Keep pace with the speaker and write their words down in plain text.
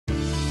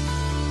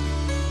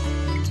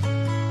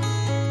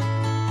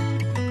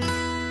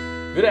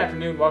Good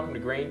afternoon, welcome to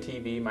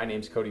GrainTV. My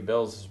name's Cody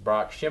Bills, this is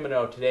Brock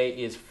Shimano. Today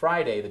is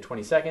Friday the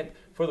 22nd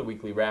for the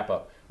weekly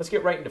wrap-up. Let's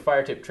get right into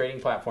Fire Tip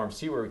Trading Platform,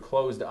 see where we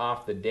closed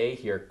off the day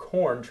here.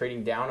 Corn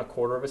trading down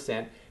 1/4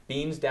 cent,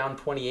 beans down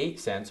 28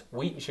 cents,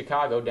 wheat in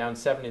Chicago down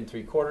 7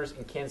 3/4,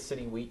 and Kansas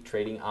City wheat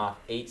trading off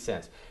 8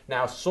 cents.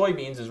 Now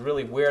soybeans is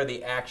really where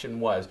the action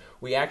was.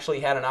 We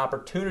actually had an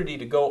opportunity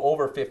to go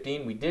over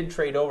 15. We did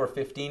trade over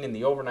 15 in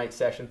the overnight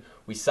session.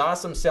 We saw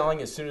some selling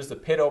as soon as the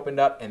pit opened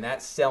up, and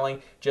that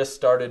selling just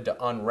started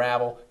to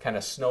unravel, kind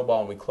of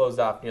snowball, and we closed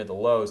off near the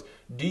lows.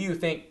 Do you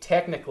think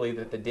technically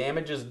that the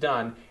damage is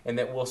done and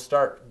that we'll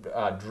start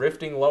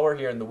drifting lower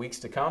here in the weeks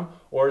to come,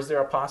 or is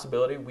there a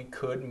possibility we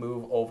could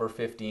move over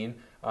 15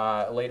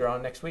 later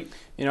on next week?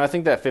 You know, I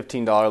think that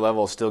 $15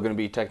 level is still going to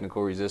be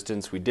technical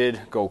resistance. We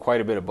did go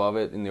quite a bit above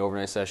it in the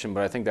overnight session,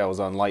 but I think that was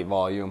on light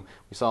volume.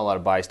 We saw a lot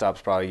of buy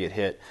stops probably get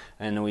hit,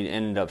 and then we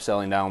ended up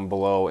selling down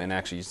below and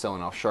actually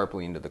selling off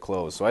sharply into the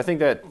close. So I think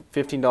that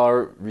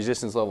 $15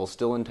 resistance level is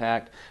still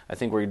intact. I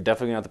think we're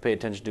definitely going to have to pay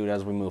attention to it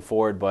as we move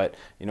forward, but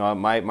you know,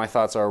 my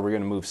thoughts are we're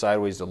going to move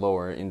sideways to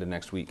lower into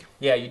next week.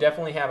 Yeah, you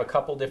definitely have a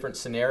couple different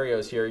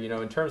scenarios here. You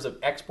know, in terms of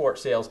export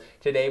sales,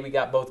 today we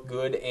got both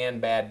good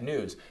and bad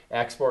news.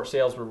 Export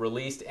sales were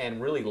released,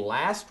 and really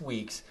last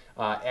week's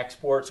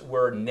exports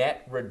were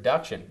net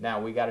reduction. Now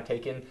we got to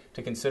take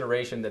into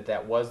consideration that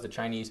that was the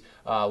Chinese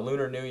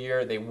Lunar New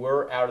Year. They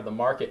were out of the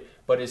market,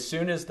 but as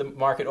soon as the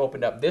market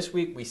opened up this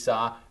week, we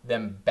saw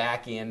them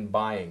back in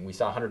buying. We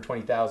saw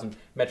 120,000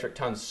 metric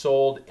tons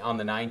sold on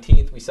the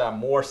 19th. We saw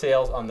more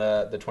sales on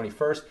the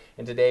 21st,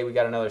 and today we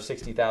got another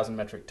 60,000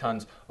 metric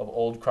tons of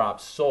old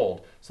crops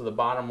sold. So the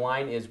bottom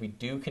line is we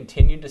do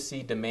continue to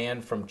see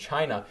demand from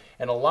China,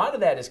 and a lot of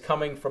that is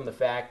coming from the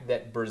fact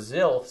that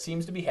Brazil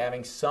seems to be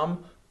having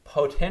some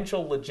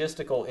potential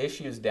logistical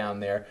issues down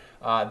there.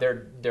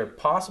 They're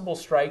possible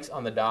strikes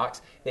on the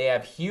docks. They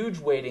have huge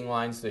waiting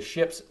lines. The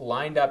ships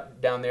lined up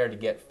down there to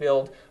get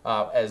filled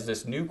as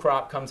this new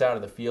crop comes out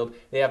of the field.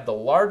 They have the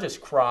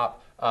largest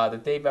crop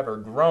that they've ever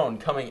grown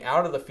coming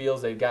out of the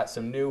fields. They've got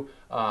some new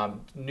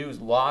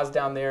laws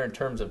down there in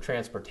terms of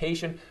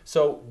transportation.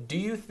 So do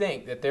you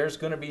think that there's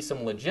going to be some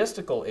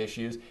logistical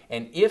issues?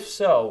 And if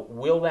so,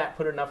 will that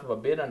put enough of a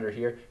bid under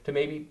here to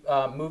maybe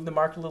move the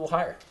market a little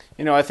higher?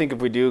 You know, I think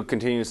if we do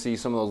continue to see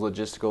some of those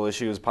logistical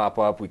issues pop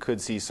up, we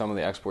could see some of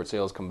the export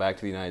sales come back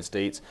to the United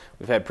States.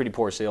 We've had pretty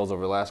poor sales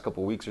over the last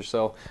couple of weeks or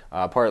so,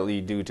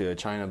 partly due to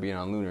China being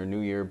on Lunar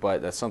New Year,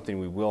 but that's something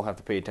we will have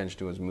to pay attention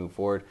to as we move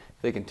forward.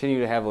 If they continue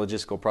to have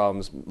logistical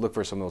problems, look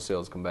for some of those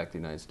sales to come back to the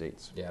United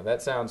States. Yeah,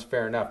 that sounds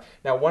fair enough.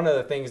 Now, one of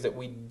the things that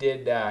we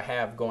did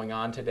have going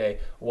on today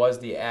was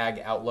the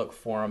Ag Outlook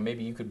Forum.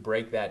 Maybe you could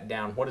break that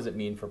down. What does it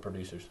mean for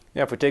producers?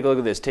 Yeah, if we take a look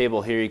at this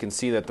table here, you can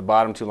see that the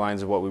bottom two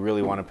lines are what we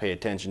really want to pay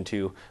attention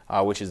to,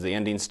 which is the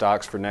ending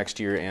stocks for next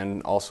year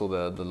and also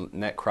the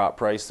net crop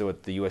price, so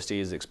what the USDA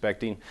is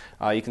expecting.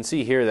 You can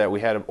see here that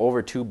we had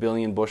over 2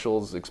 billion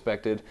bushels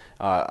expected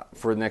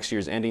for next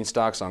year's ending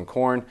stocks on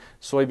corn.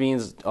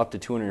 Soybeans up to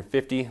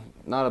 250.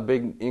 Not a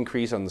big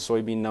increase on the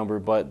soybean number,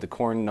 but the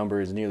corn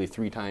number is nearly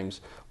 3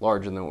 times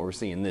larger than what we're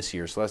seeing this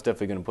year. So that's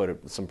definitely going to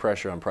put some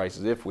pressure on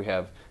prices if we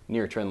have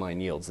near trendline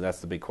yields. That's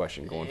the big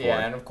question going forward.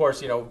 Yeah, and of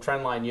course, you know,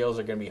 trendline yields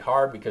are going to be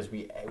hard because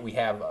we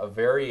have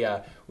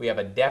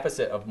a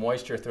deficit of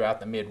moisture throughout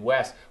the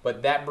Midwest.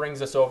 But that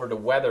brings us over to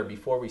weather.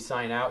 Before we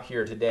sign out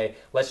here today,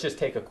 let's just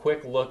take a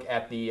quick look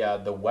at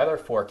the weather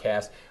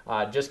forecast.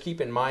 Just keep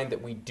in mind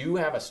that we do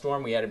have a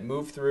storm. We had it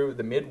move through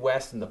the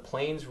Midwest and the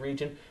Plains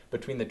region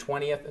between the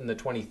 20th and the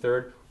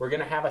 23rd. We're going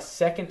to have a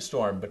second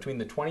storm between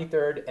the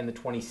 23rd and the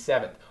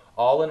 27th.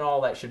 All in all,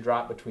 that should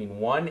drop between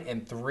 1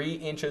 and 3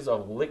 inches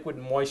of liquid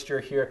moisture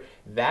here.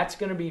 That's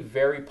going to be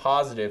very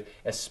positive,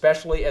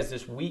 especially as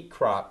this wheat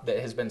crop that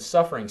has been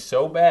suffering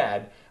so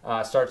bad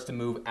starts to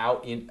move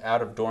out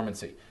of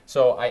dormancy.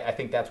 So I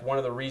think that's one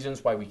of the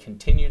reasons why we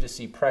continue to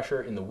see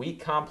pressure in the wheat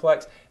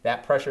complex.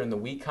 That pressure in the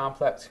wheat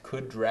complex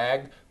could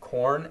drag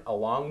corn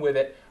along with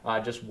it.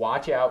 Just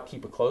watch out,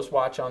 keep a close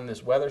watch on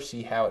this weather,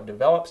 see how it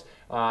develops,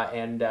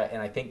 and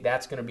I think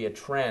that's going to be a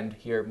trend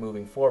here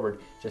moving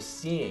forward, just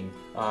seeing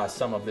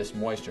some of this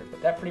moisture.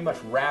 But that pretty much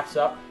wraps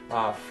up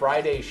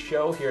Friday's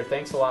show here.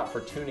 Thanks a lot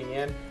for tuning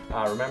in.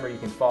 Remember, you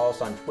can follow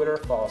us on Twitter,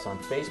 follow us on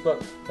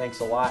Facebook. Thanks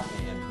a lot,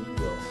 and